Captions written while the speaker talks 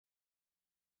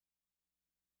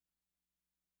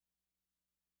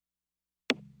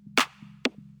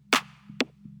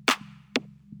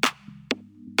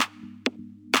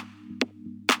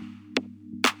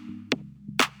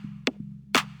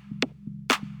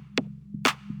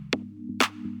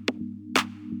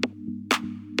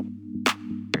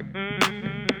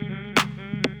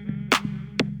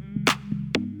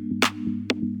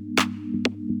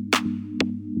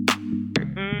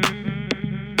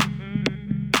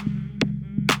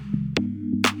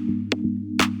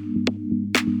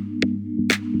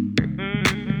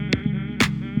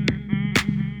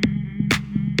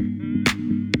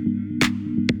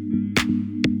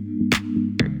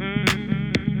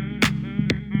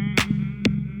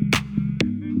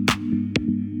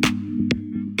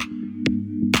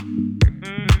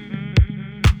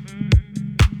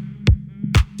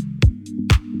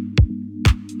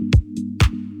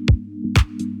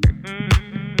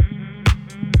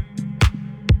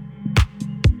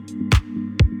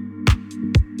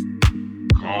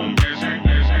I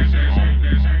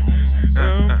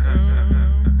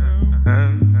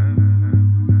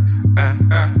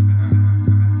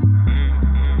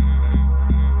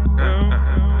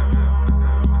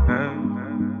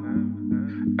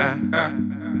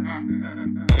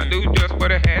knew just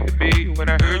what it had to be when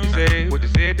I heard you say what you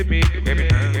said to me.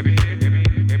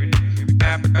 Everything,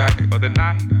 appetite for the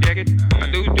night, yeah, it. I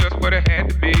knew just what it had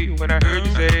to be when I heard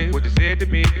you say what you said to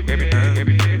me. Everything,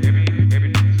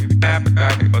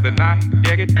 appetite for the night,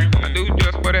 yeah, it. I knew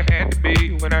just what it had to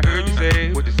be when I heard you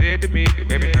say what you said to me.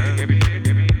 Everything,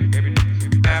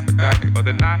 appetite for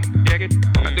the night, yeah, it.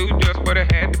 I knew just what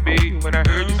it had to be when I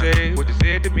heard you say what you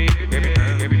said to me.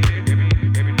 Everything,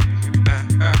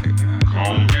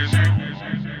 calm music.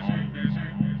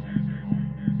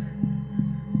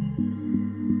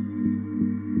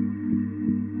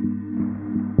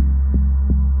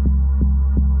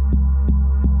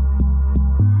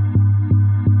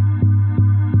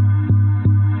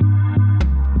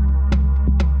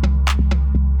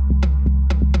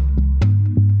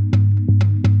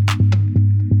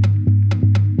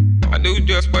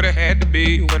 Just what it had to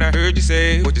be when I heard you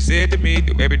say what you said to me.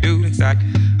 Baby, do inside.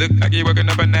 Look like you're working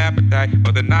up an appetite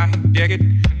for the night. Yeah, get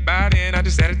by then. I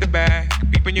just sat at the back,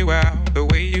 peeping you out the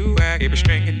way you act. Every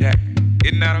string attack,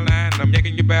 getting out of line. I'm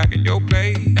yanking you back in your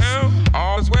place.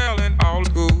 All is well and all is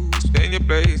good. Stay in your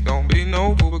place. Don't be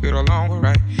no fool, but get along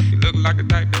alright. You look like the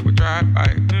type that would try to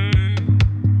fight.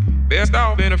 Best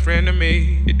off being a friend to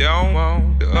me. You don't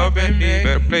want to offend me.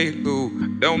 Better play it cool.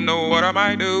 Don't know what I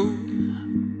might do.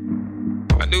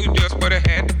 I knew just what it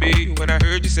had to be when I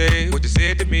heard you say what you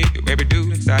said to me. Baby, do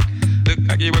inside. Look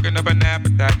like you're working up an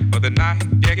appetite for the night.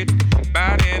 Yeah, get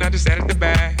by then. I just sat at the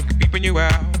back, peeping you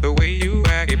out the way you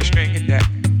act. Every string attack,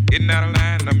 getting out of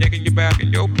line. I'm yanking you back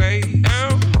in your place.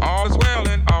 All is well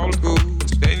and all is good.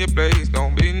 Stay in your place.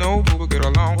 Don't be no fool, but get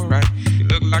along alright. You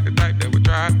look like the type that would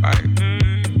try to fight.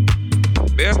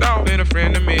 Best off being a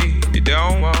friend to me. You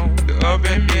don't want to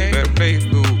offend me. Better play it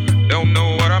cool. Don't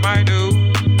know what I might do.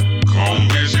 I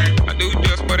knew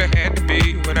just what it had to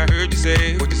be when I heard you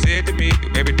say what you said to me.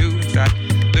 Baby, do inside.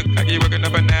 Look like you're working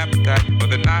up an appetite for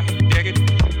the night. Yeah, get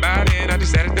by then. I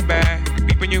just sat at the back,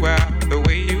 peeping you out the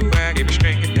way you act. Every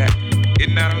string attack,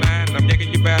 getting out of line. I'm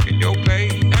yanking you back in your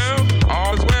place.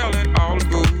 All is well and all is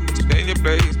good. Stay in your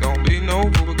place. Don't be no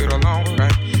fool, but get along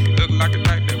alright. You look like a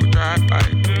type that would try to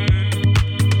fight.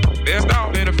 Best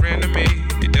off being a friend to me.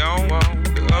 You don't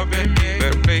want to offend me.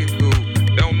 Better play it cool.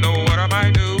 Don't know what I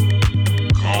might do.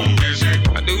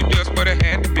 I knew just what it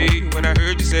had to be when I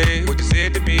heard you say what you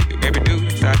said to me. Baby, do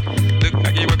inside. Look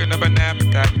like you're working up an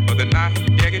appetite for the night.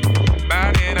 Yeah, get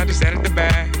by then. I just sat at the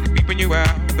back, peeping you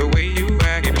out the way you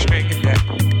act. Every string attack,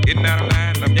 getting out of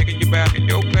line. I'm yanking you back in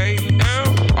your place.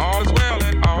 All is well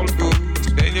and all is good.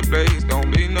 Stay in your place.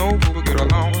 Don't be no fool, but get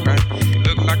along alright. You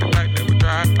look like a type that would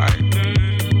try to fight.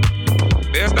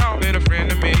 Best off being a friend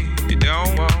to me. You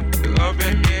don't want to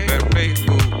offend me. Better play it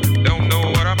cool. Don't know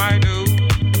what I might do.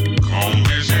 I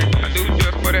knew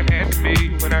just what it had to be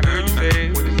when I heard you say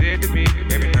what you said to me.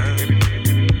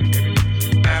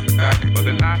 Appetite for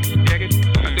the night. Yeah,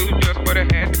 I knew just what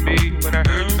it had to be when I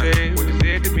heard you say what you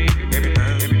said to me. I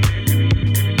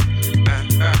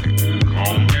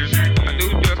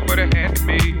knew just what it had to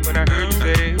be when I heard you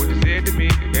say what you said to me.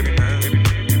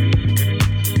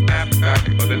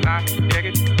 Appetite for the night. Yeah,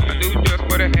 I knew just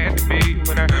what it had to be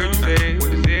when I heard you say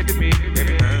what you said to me.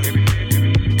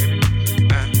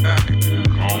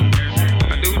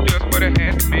 I knew just what it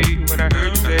had to be when I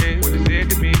heard you say what you said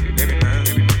to me.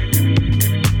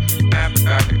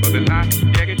 Appetite for the night.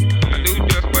 I knew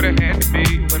just what it had to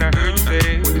be when I heard you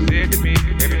say what you said to me.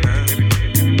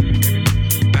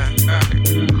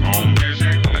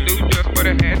 I knew just what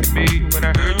it had to be when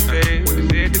I heard you say what you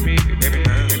said to me.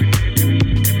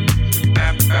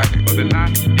 Appetite for the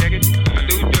night. I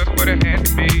knew just what it had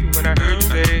to be when I heard you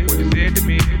say what you said to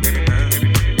me.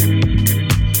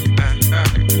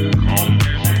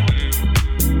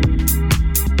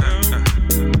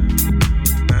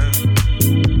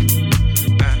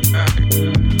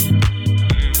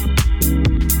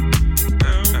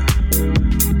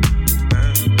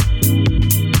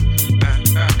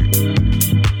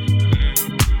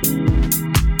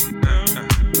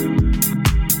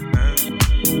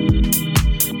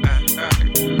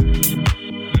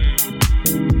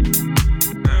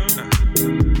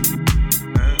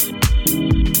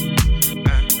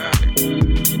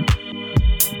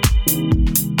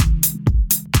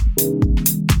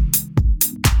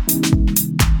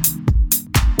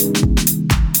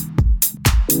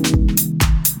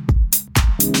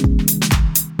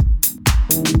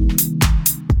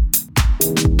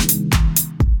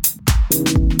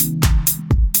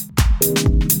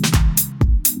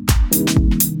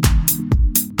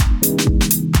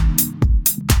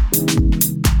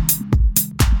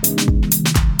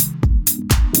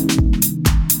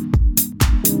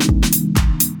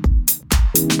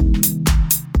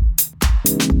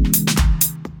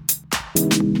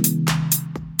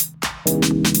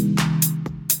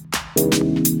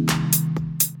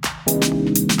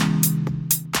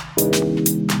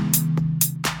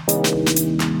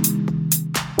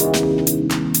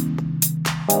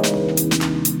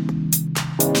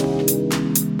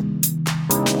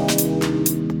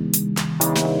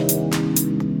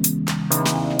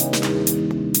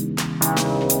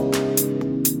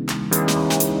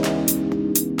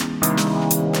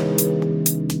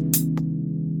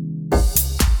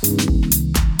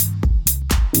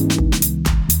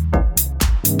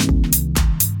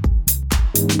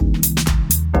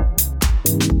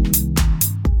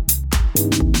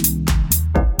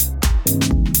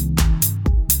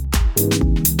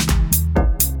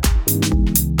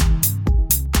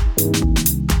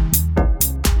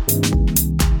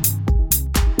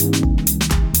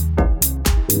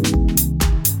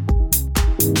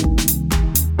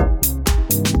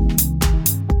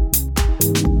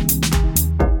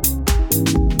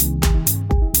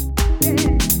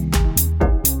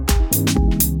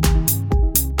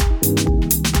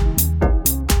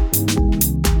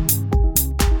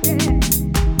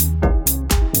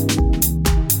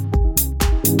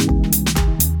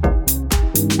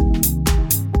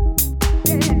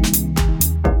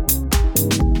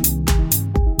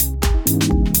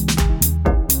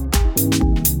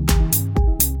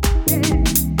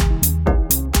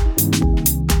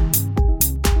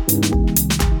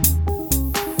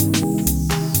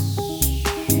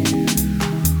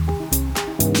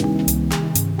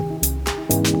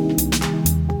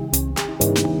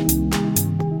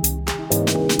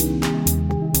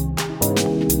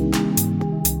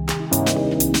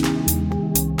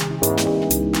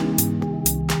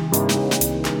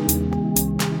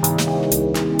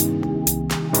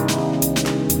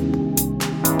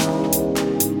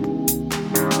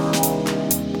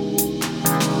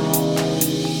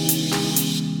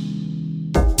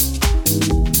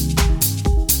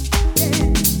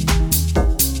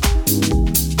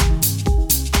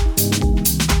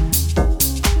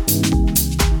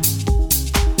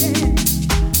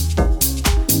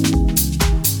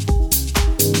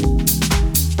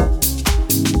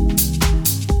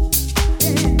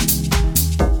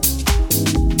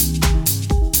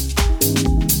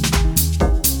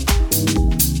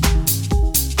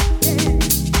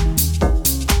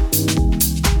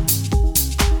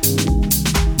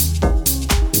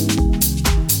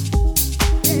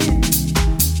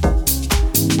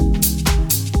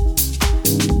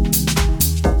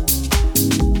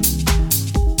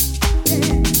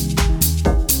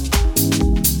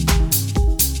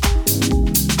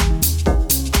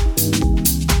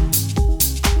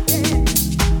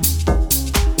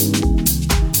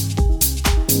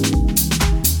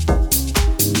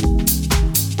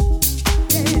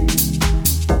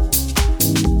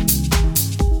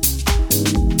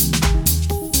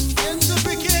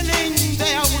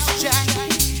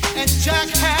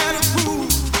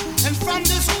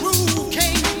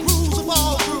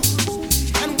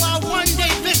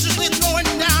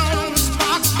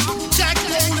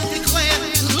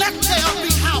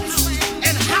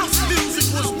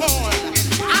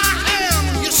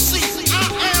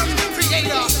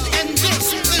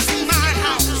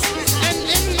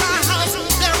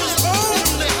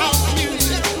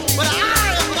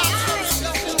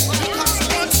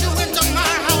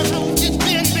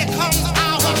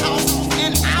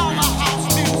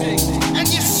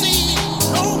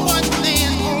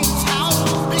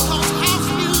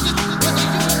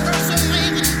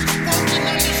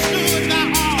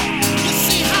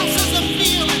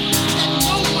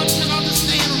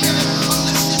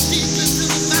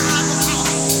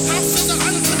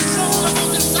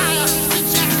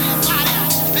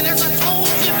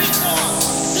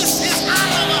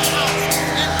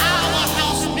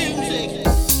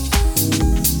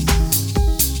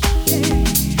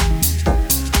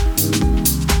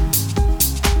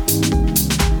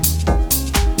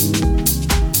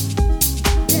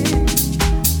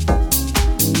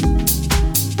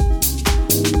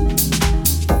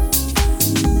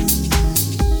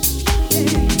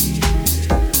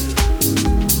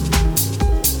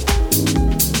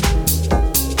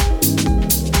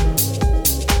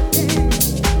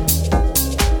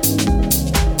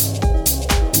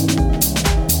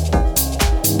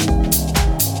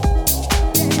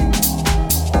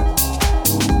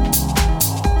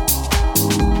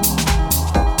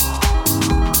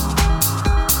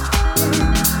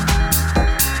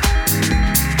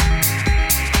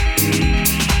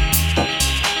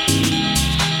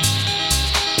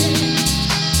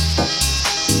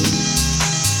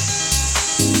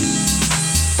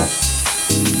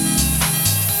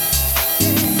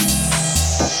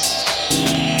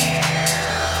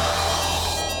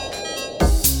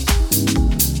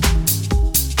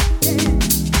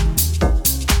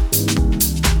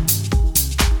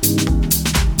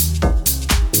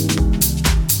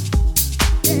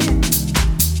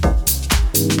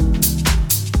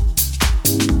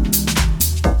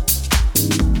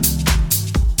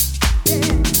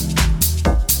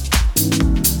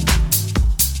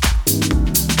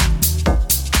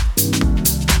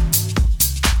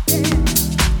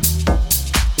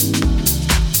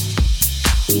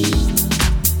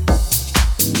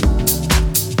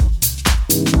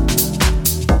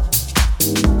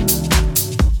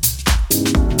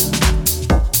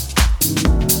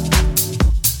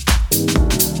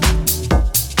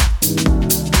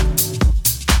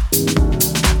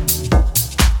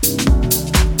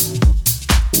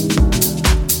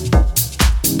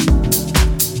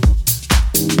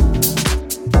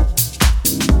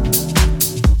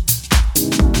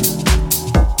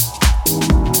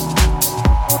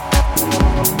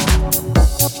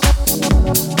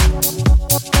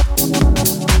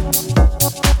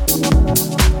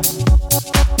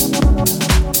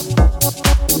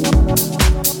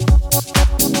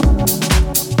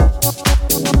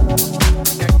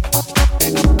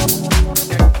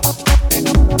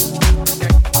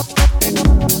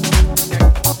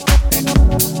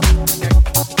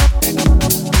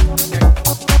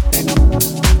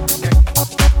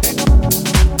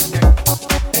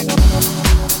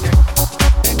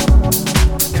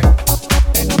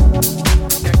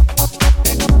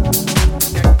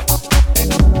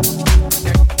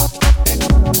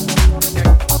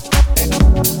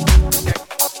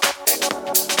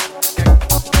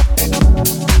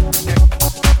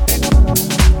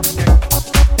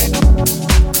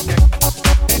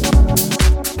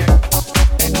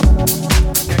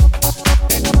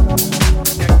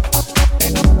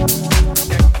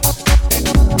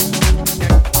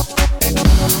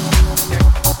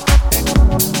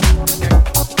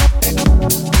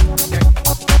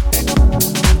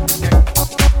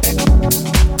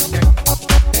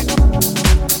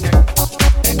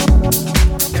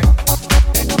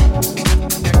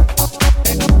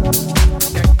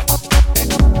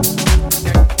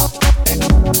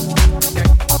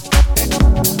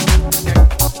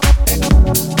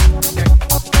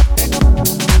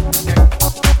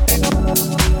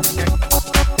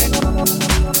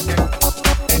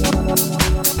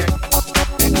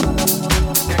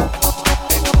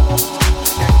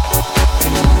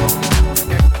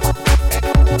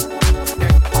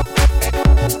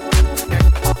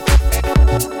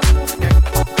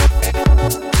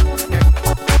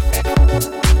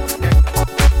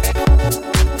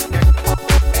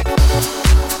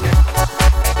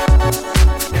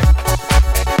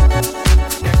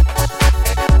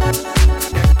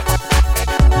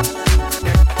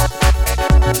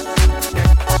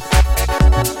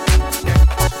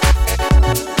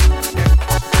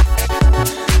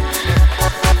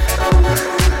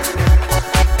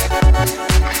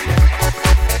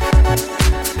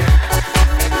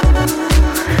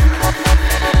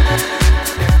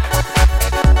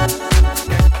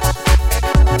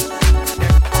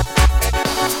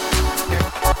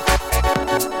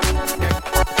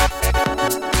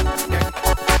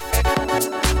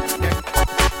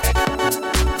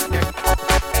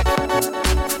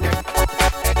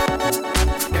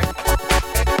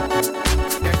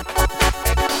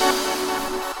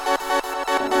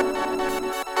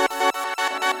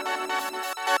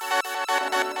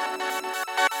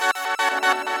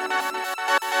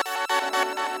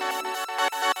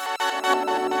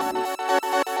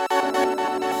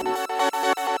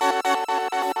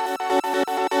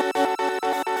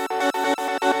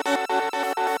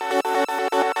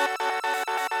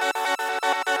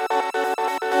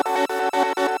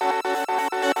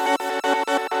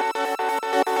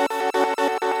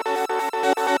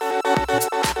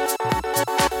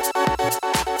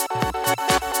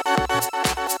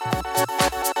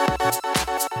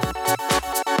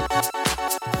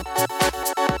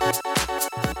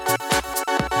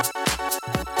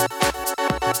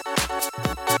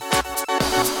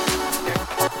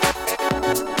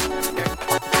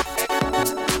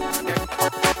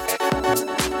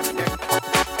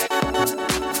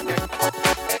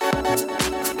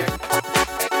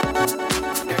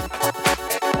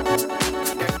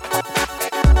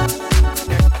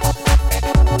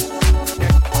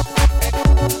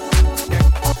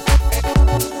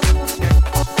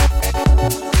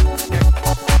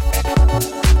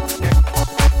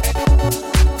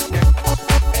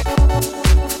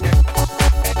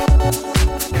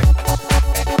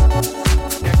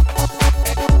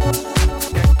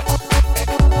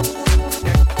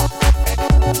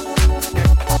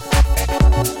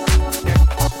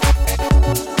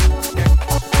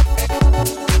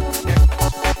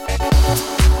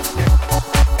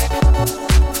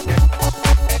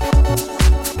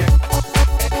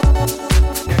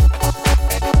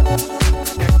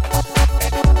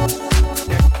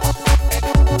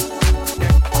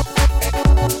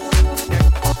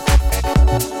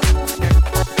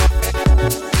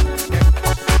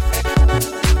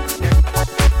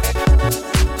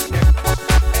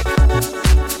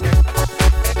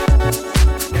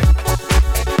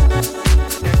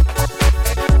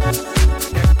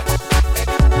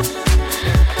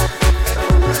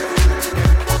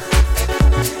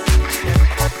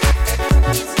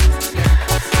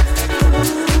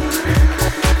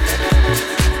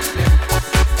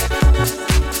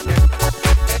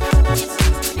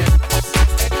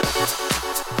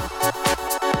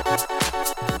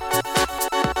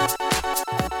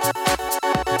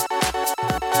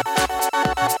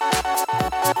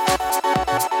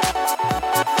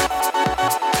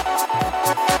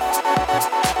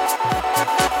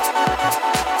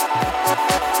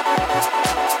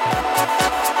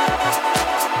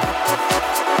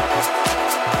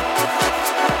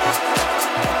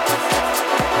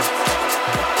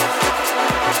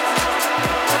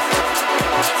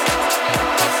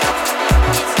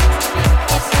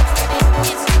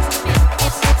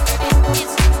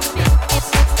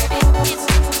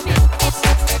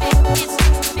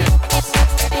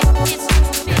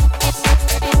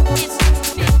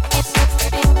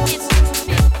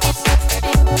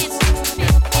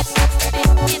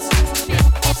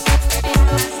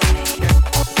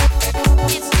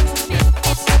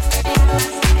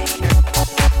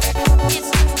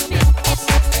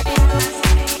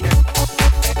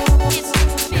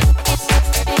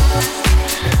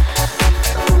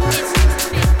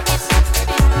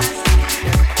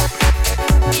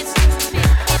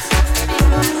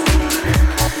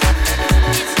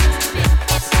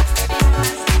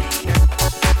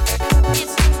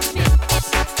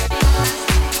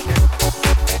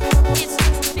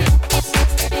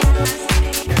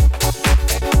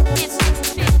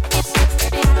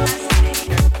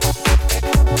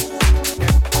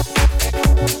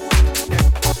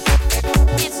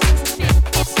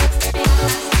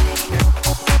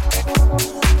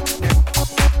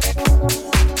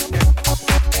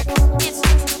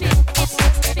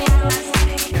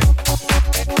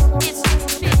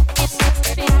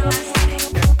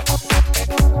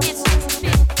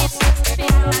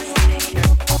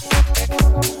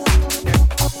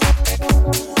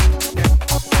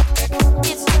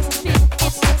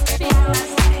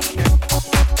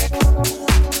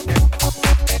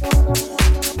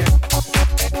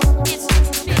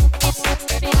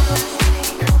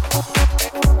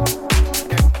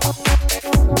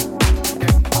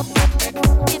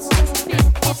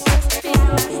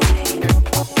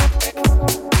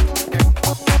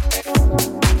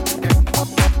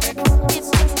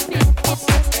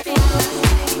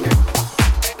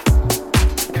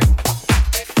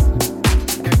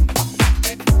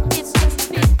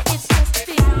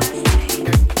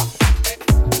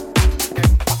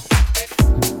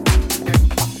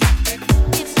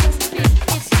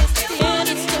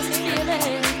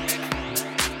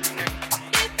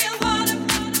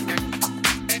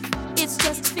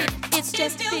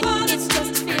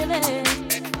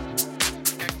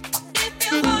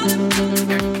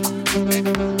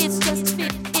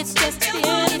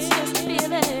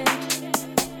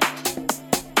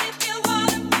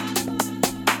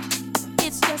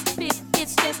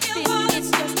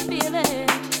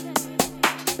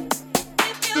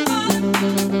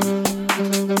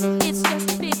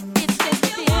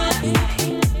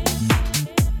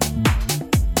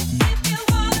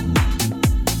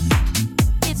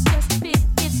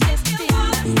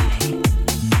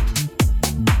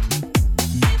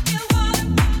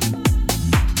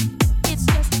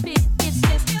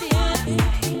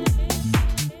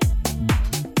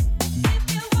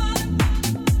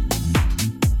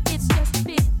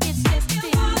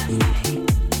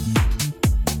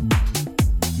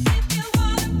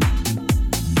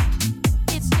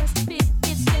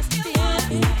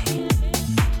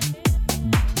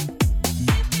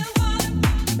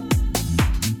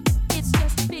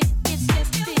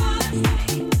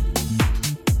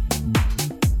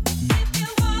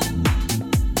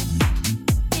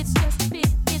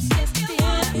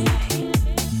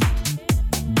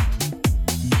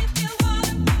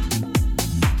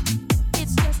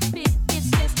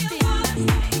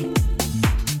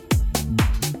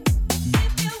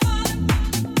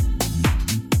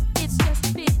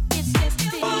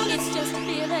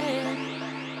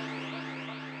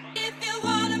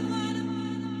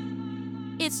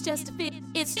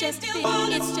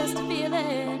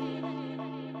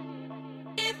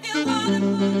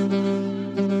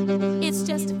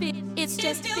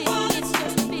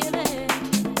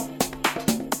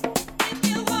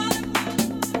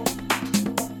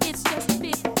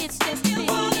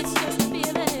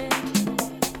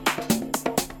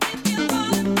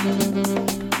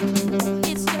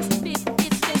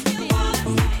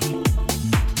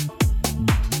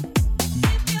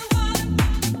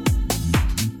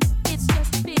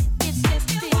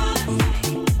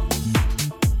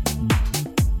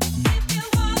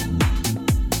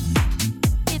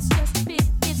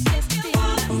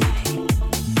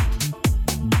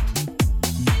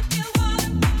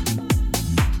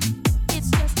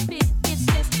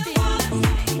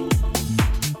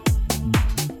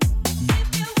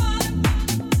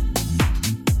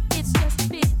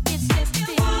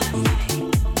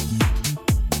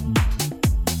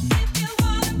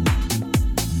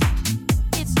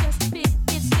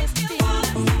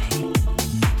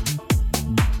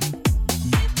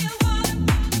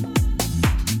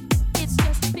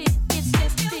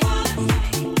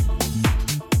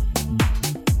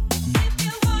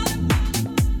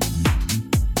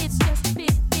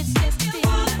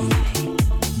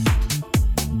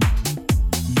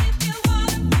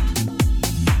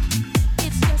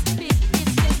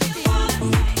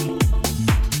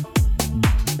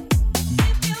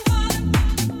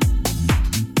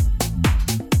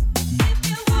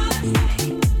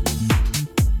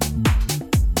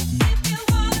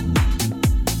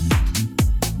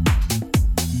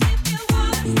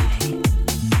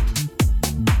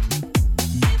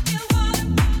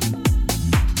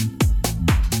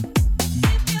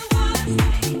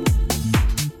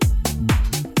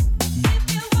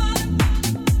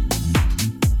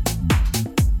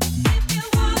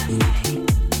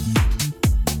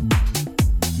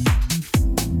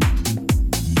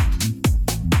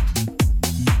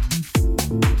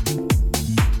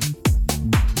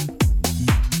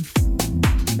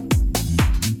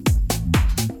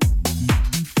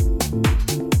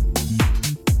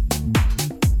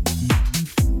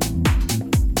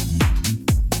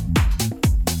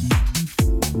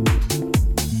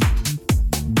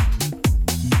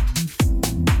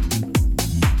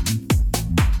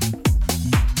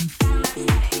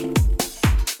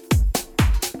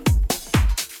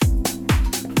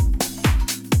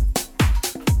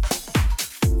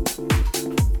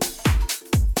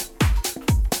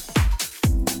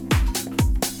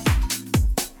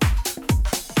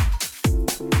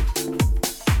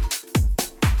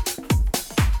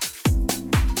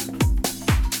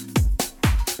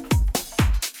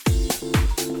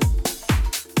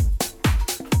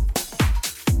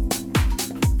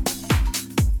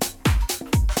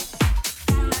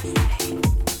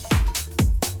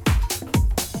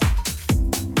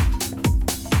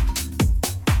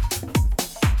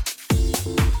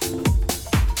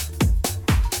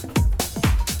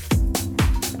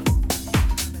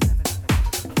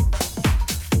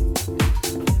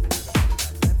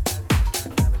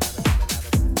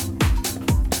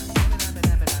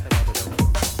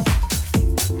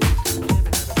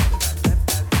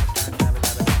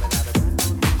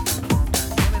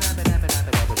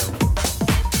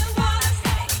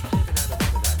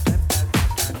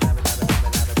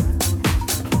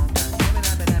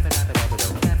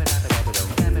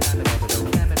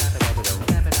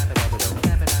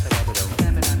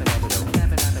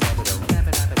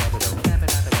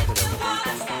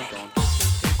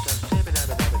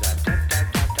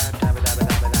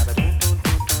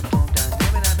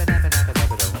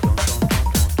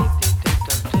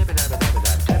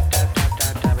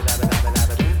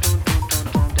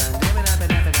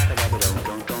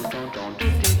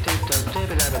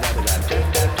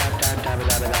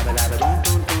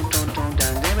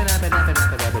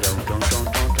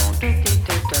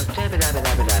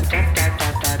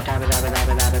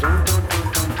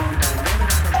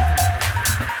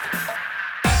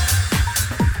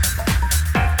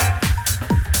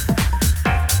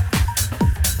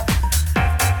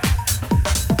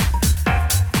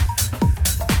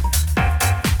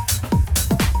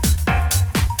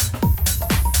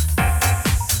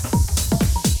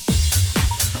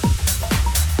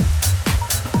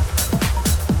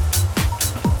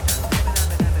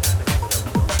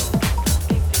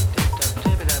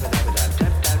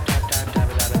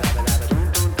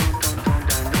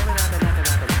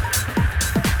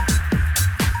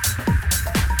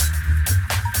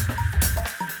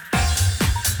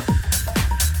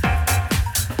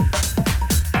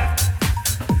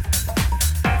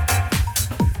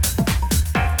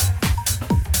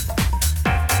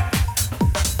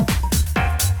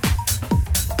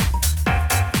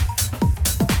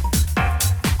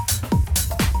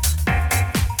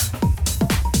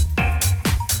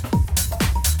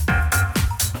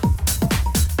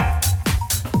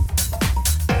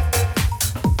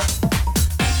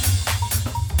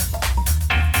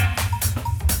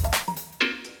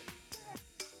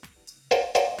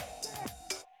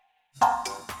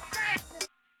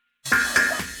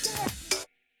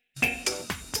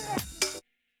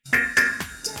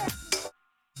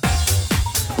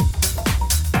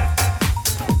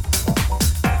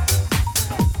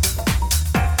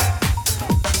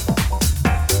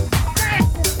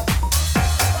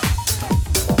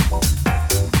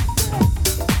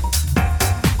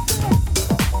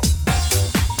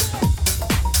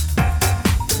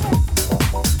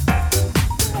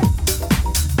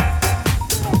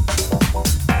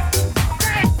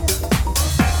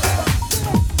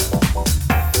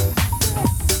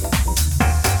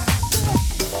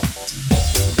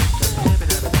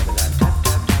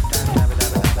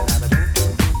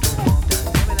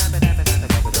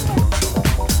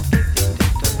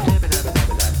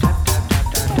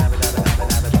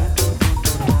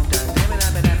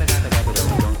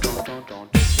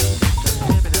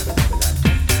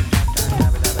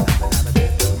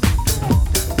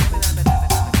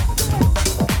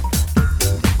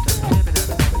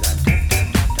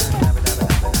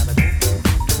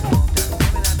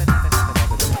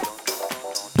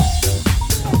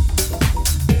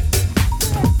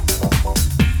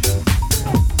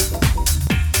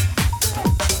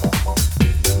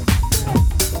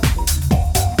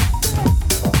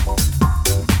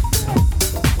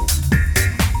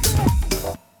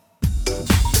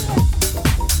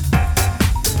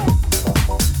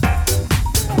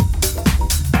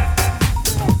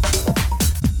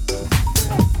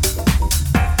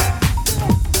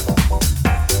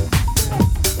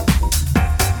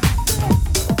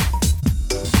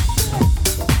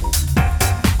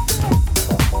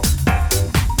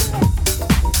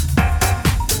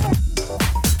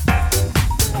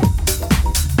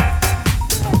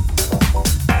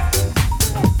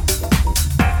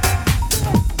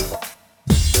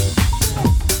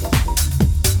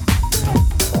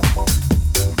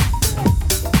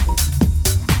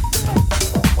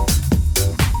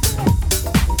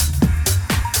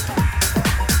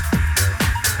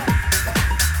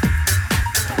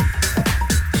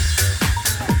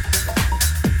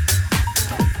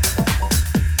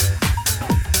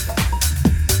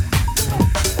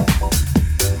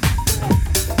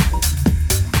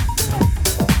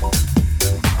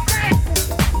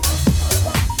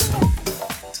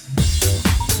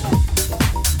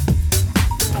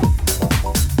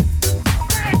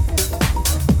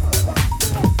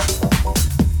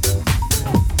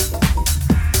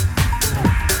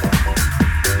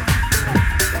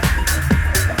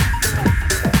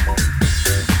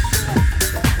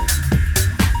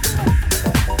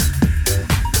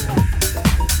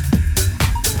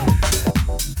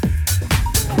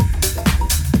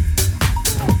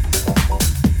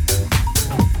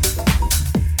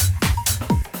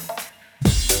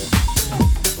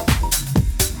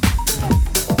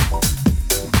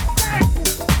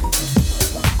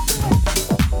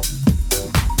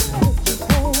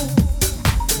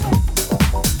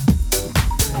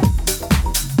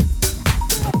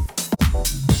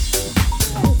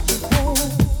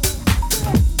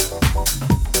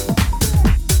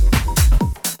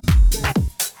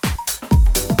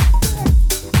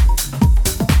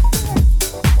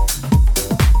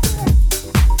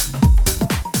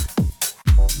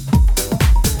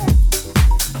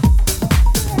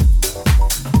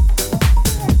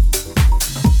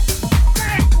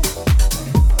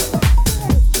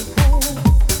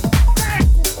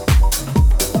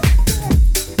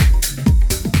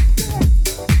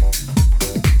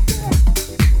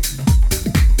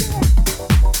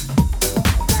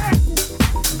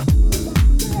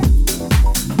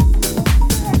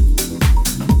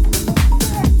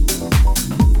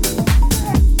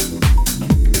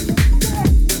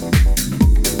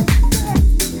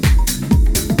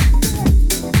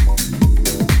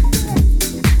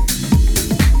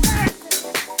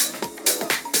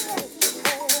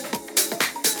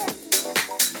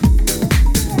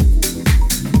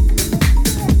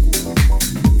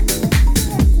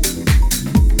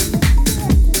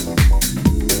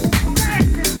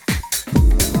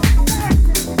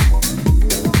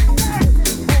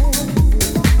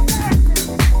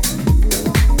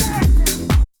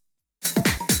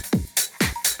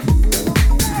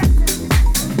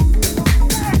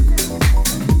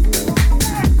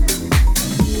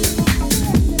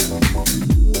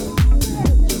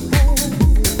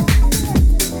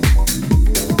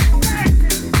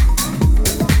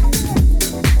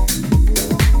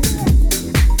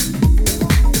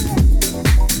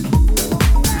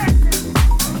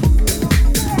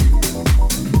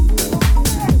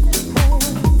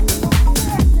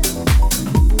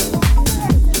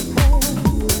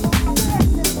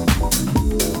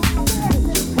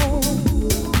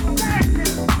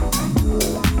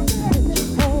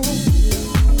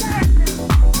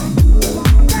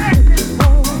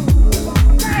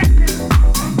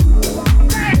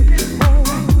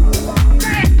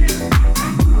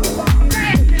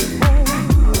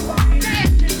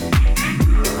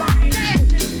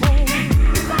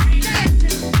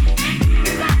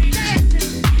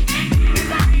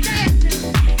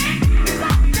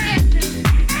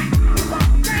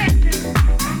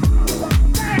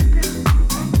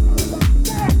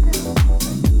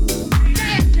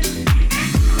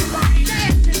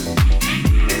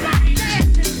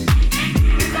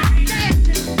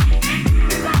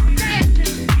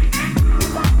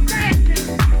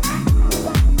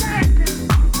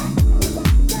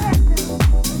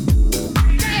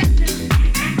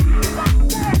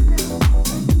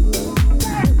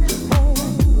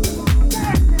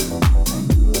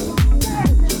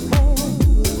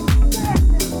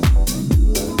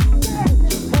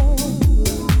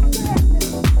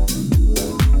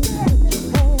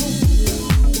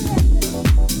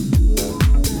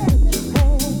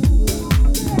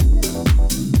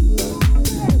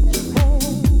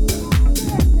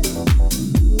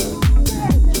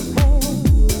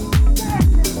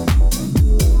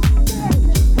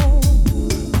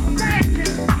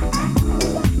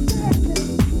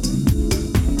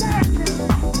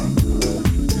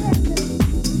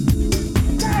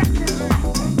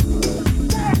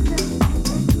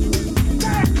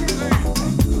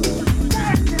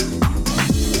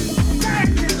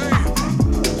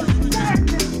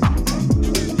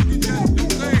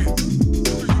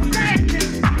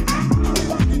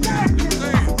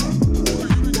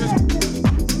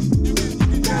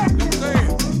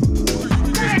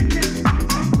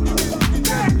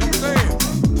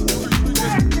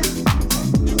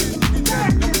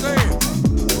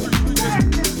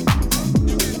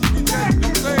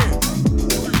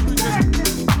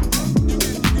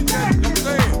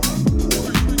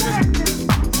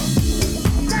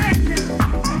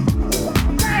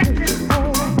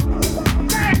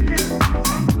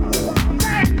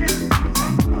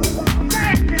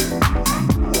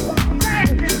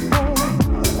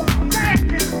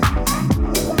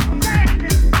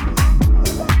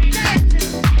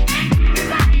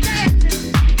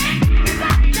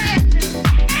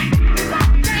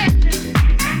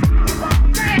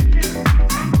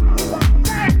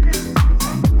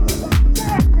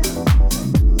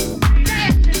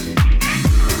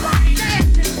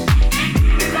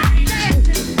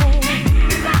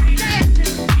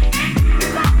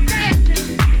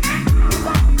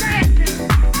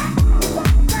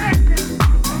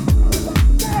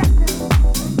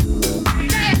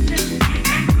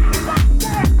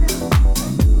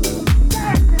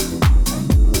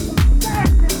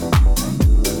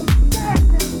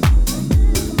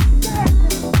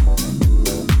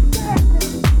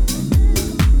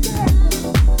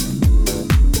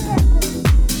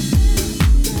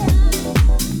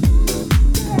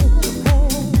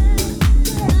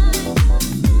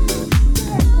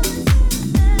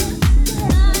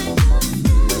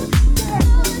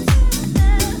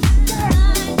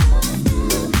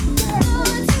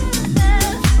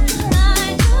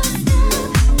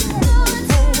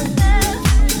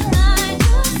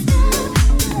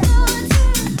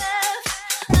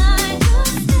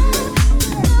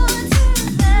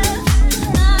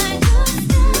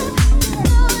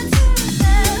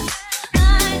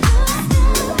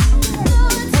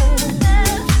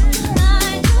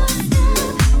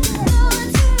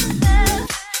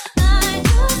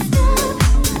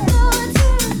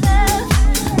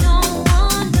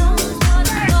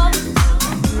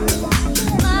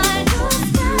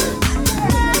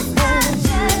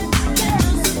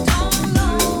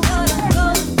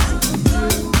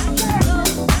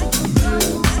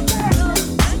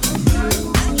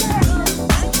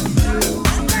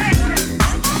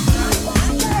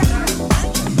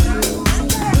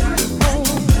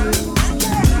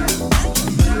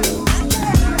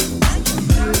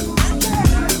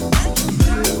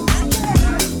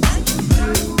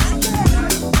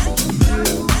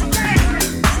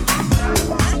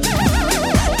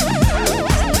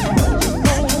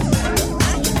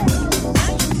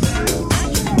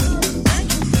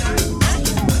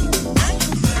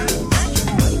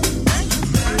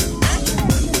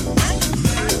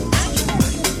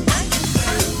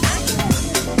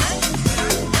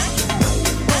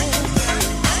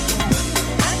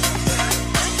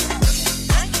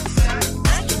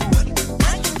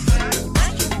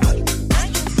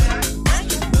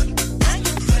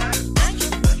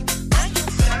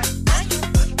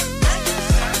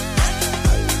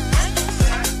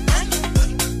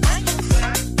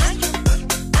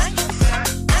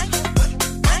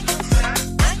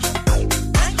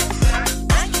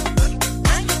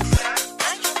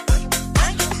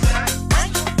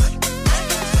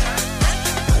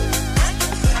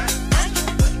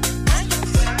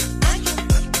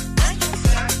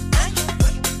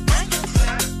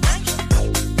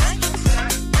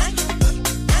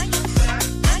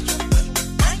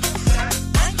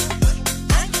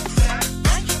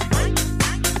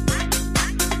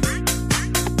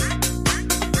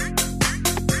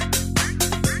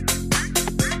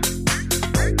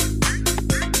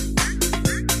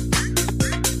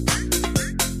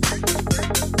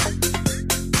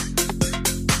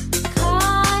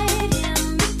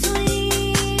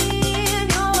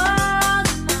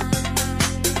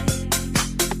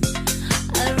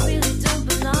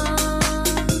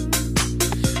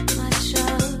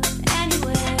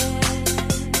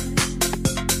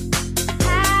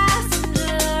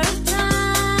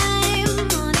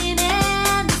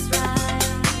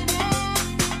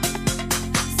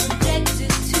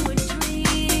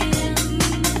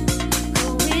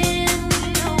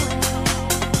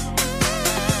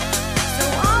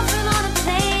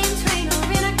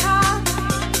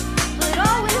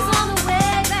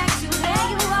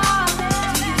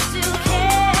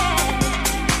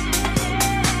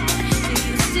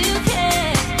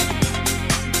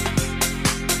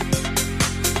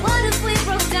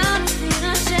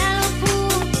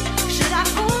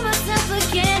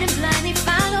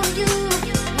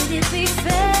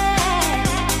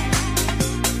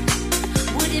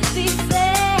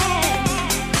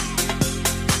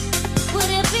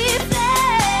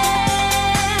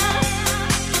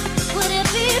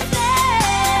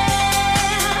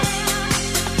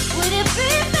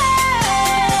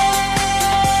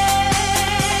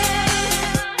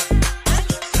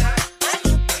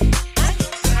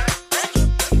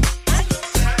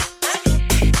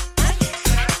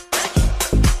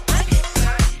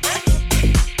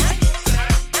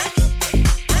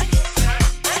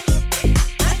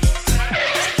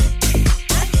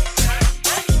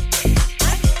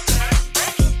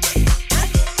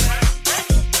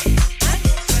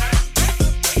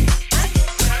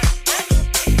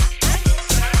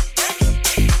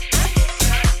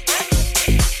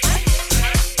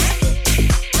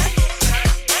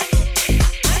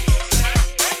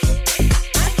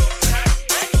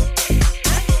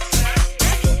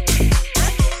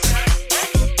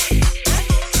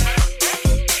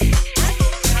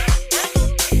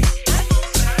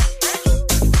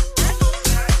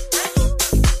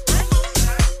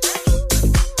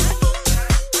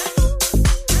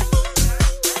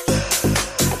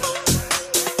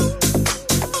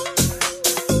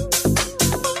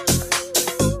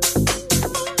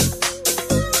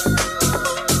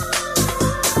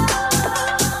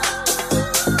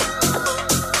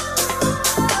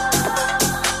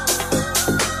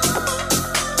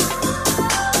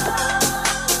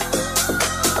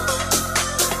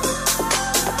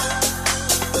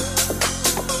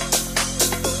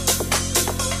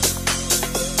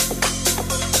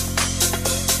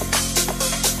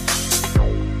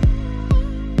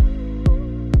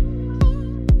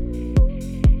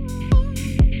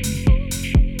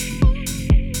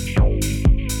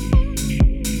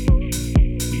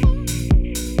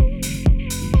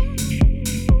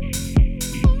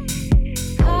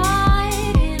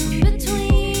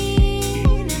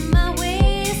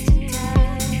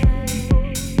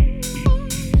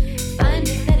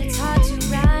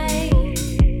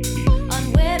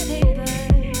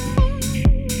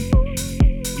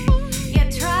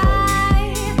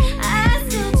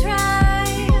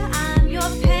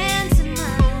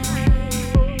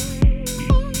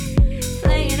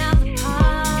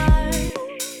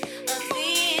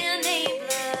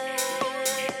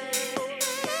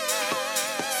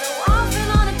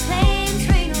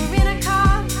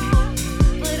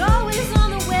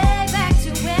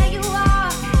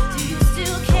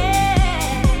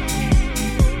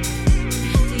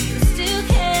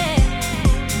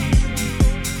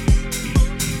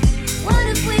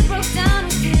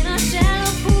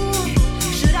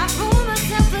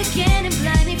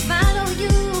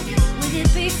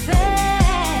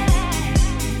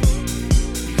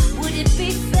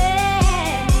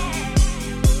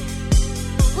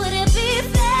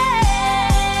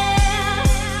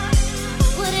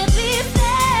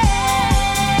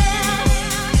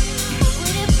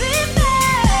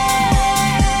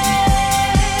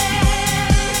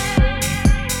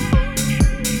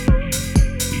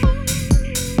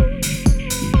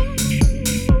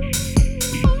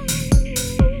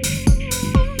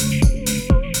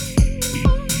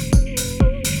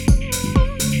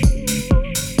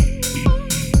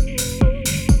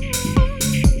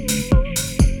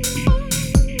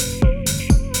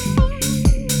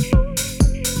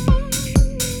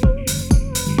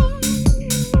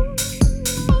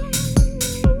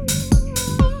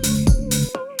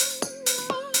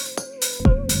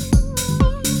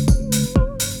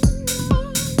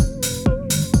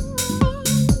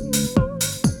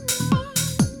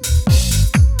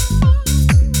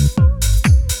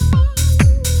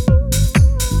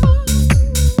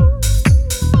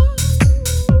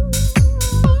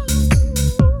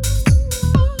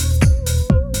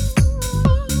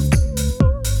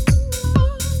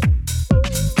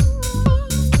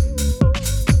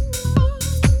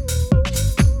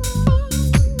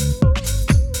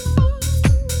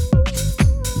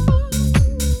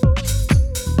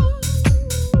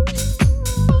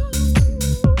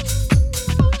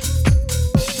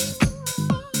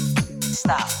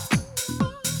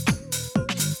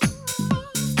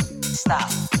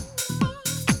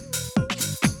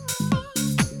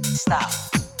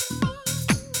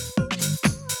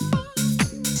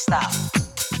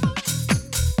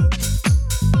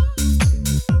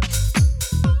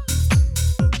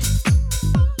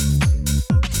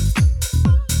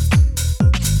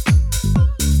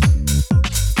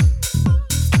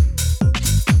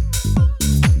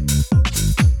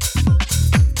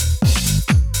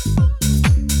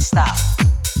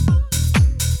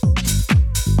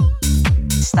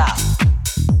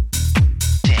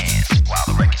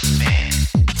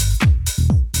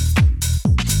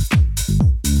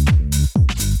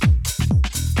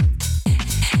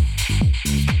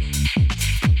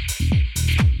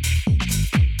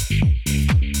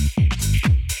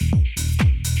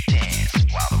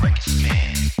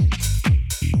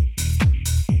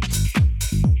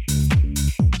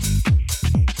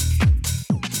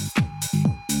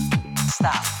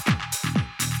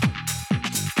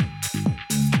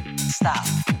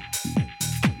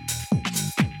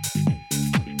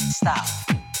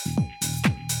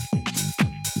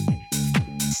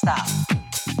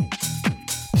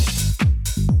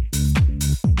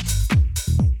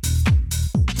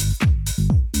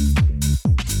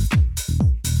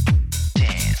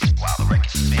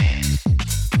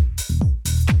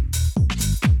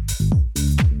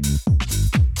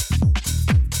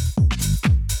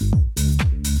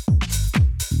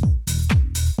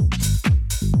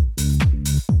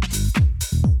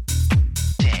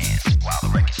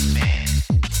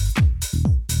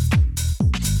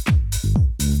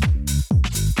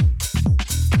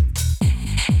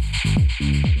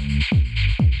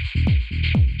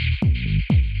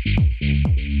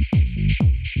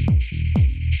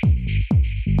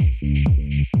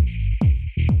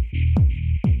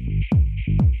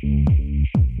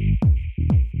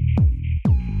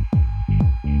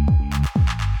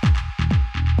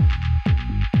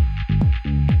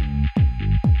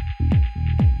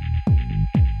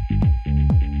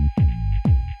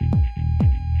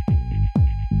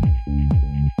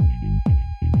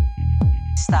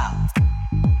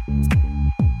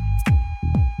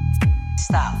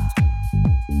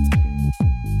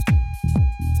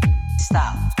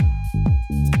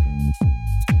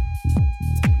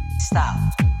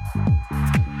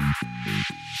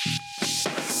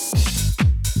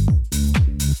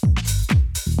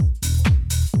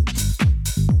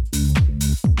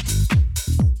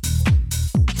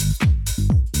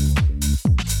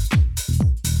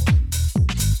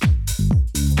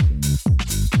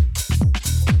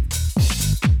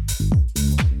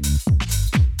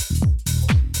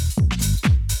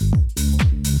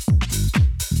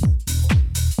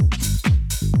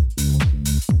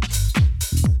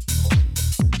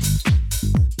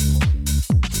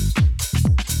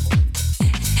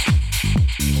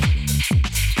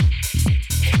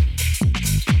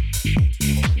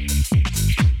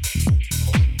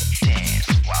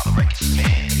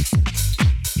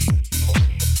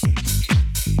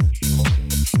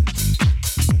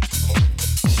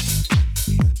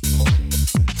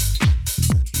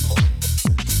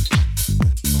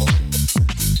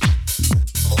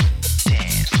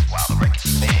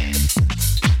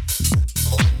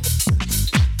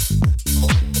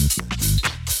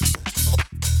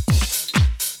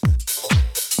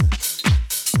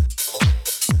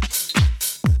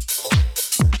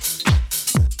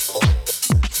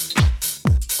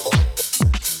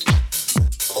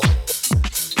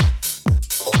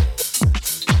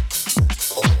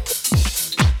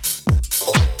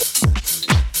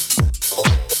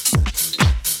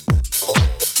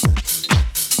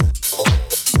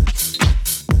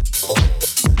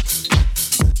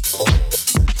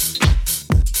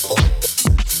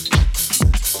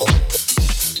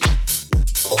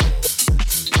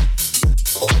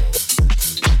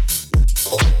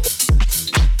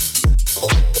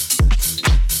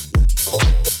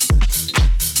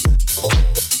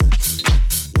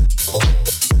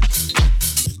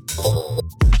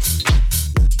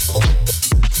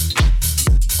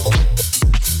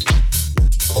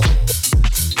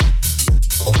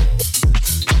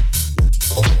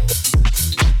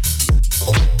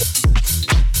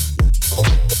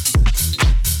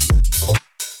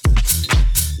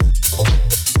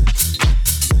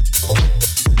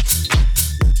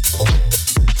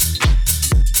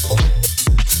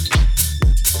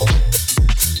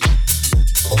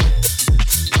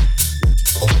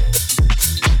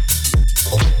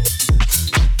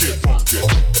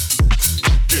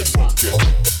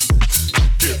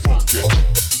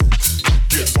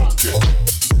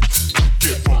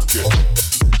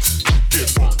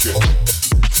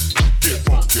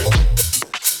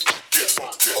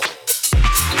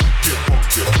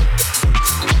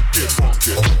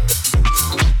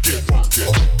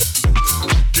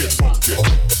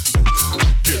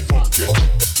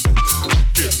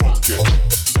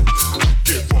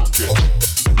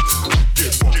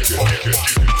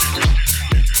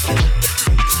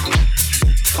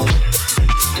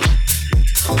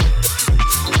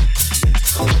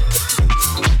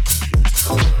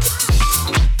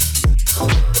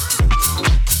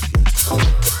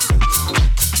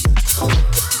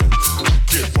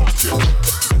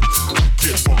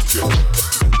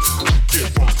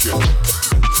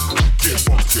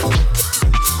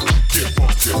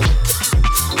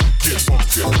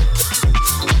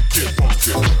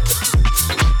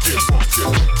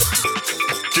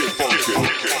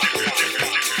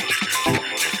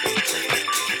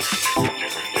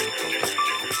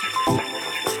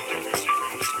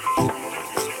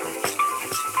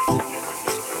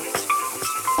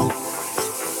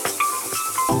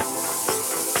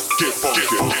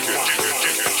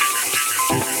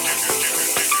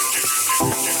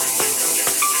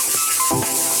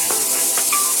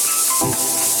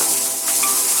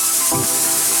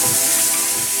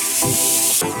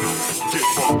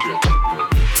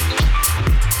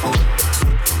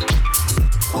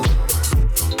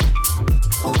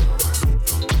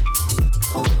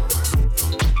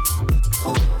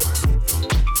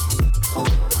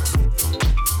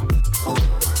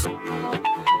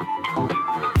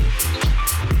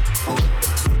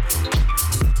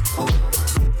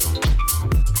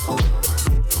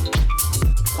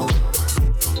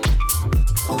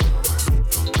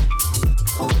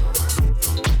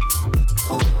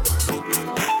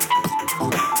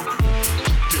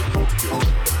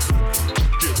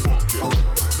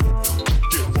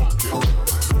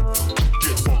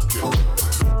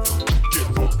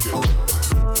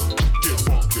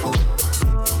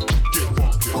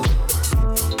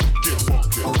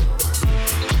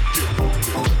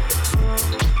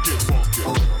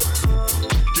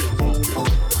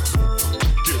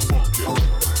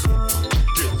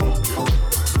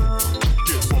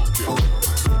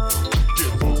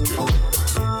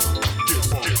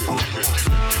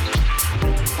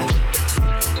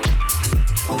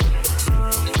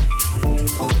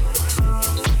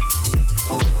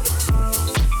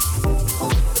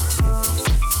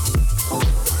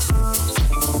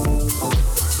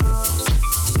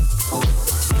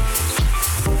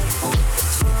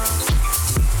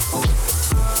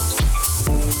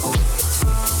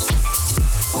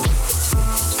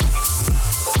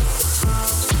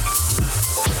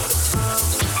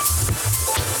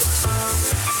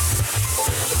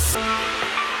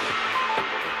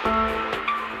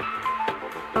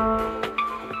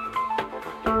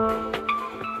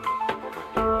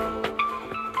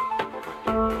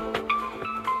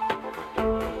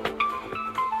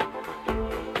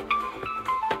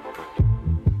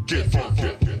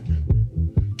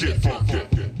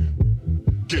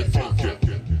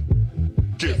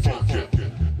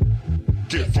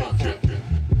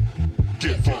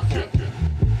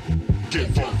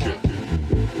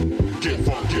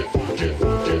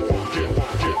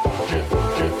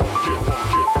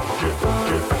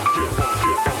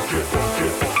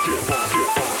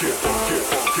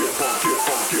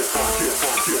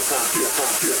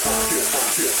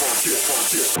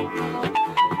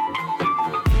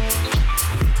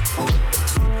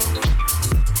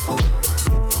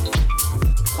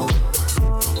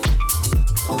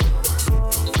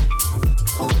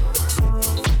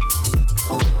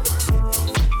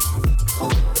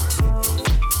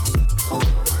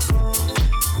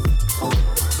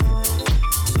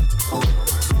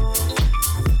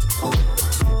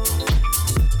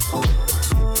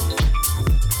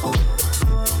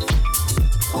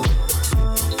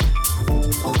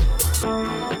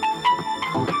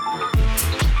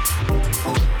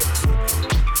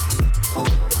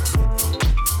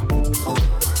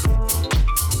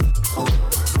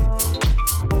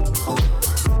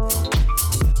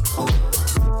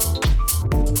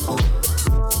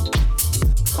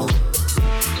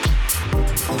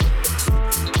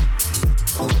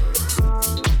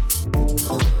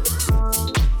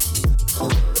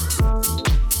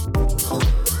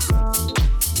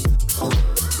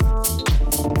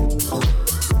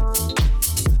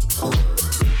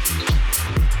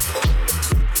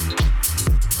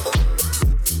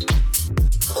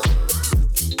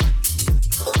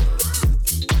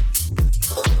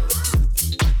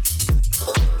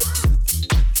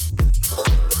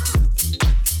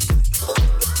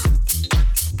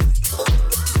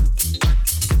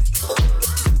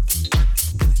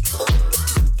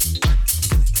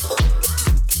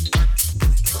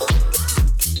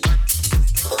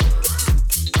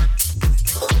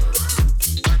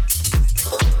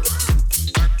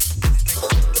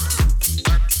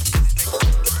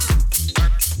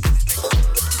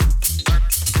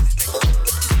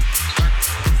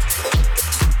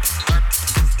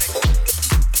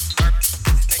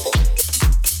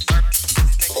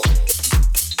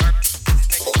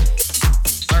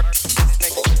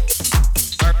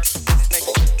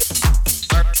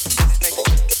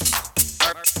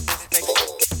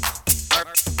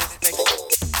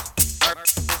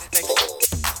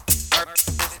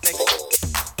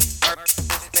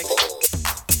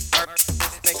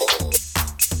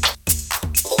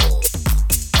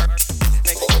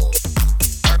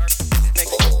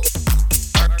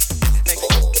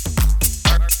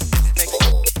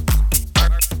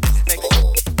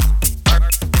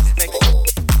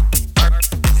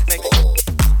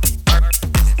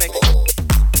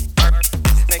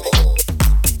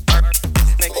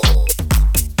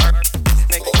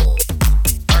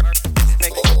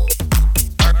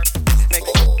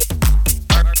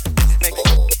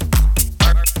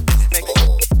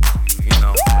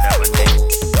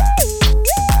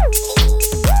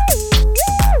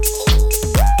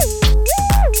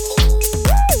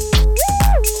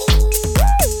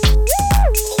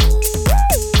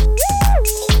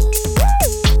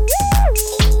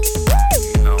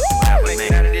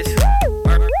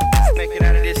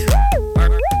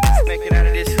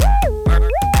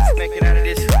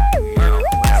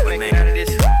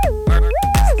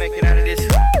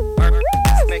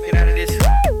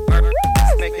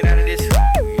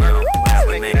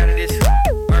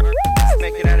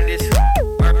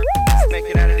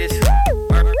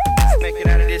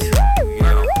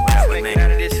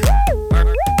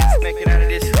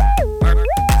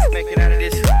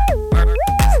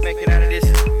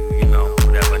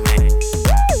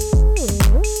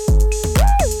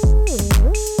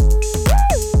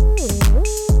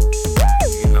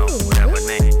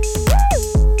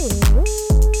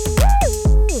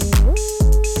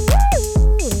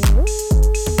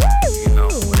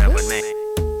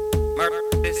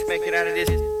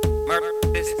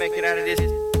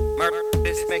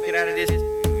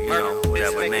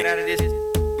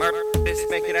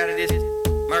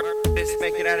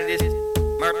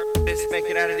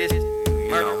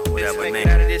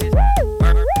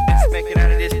 Let's make it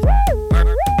out of this.